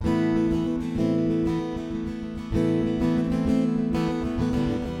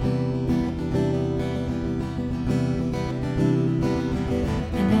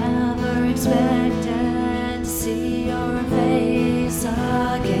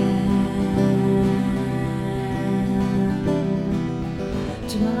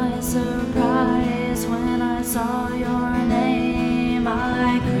saw your name,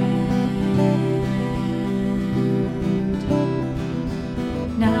 I grinned.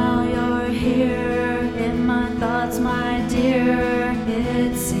 Now you're here in my thoughts, my dear,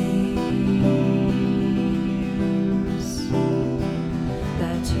 it seems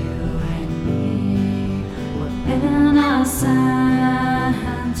that you and me were innocent.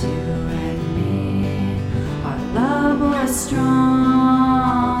 You and me, our love was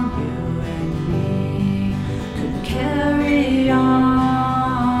strong. You and me could carry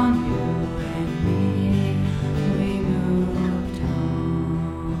on. You and me, we moved on.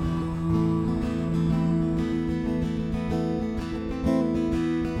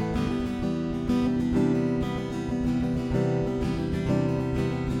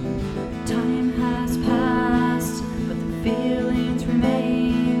 Time has passed, but the feelings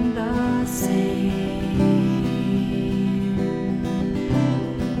remain the same.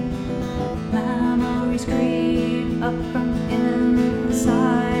 Memories creep up from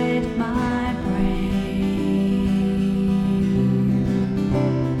inside my brain.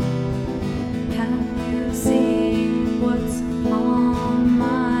 Can you see what's on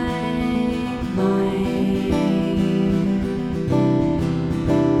my mind?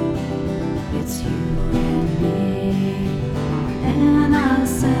 It's you and me, our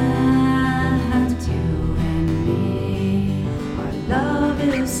innocent. You and me, our love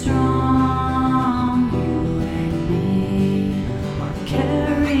is strong. You and me are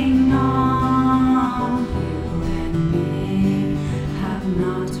carrying on. You and me have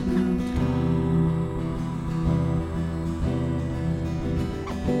not moved on.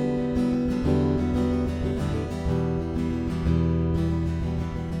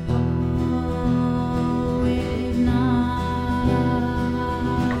 We've not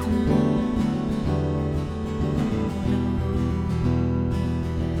moved on.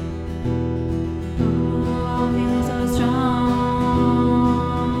 Feeling so strong.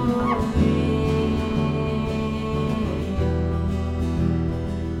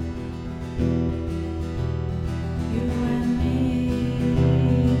 You and me,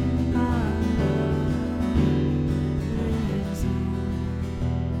 our love lives on.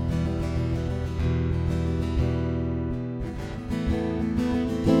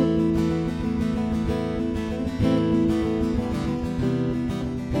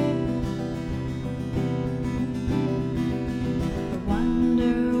 I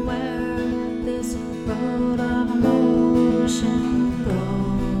wonder where this road of emotion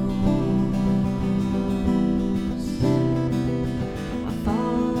goes. I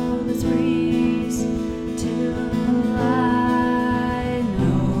follow this breeze till I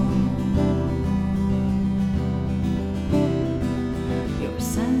know your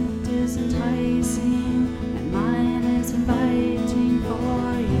scent is enticing and mine is inviting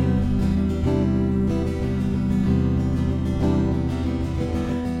for you.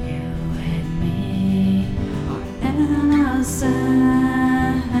 You and me are innocent.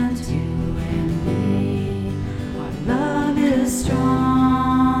 You and me, our love is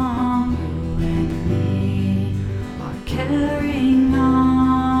strong. You and me are carrying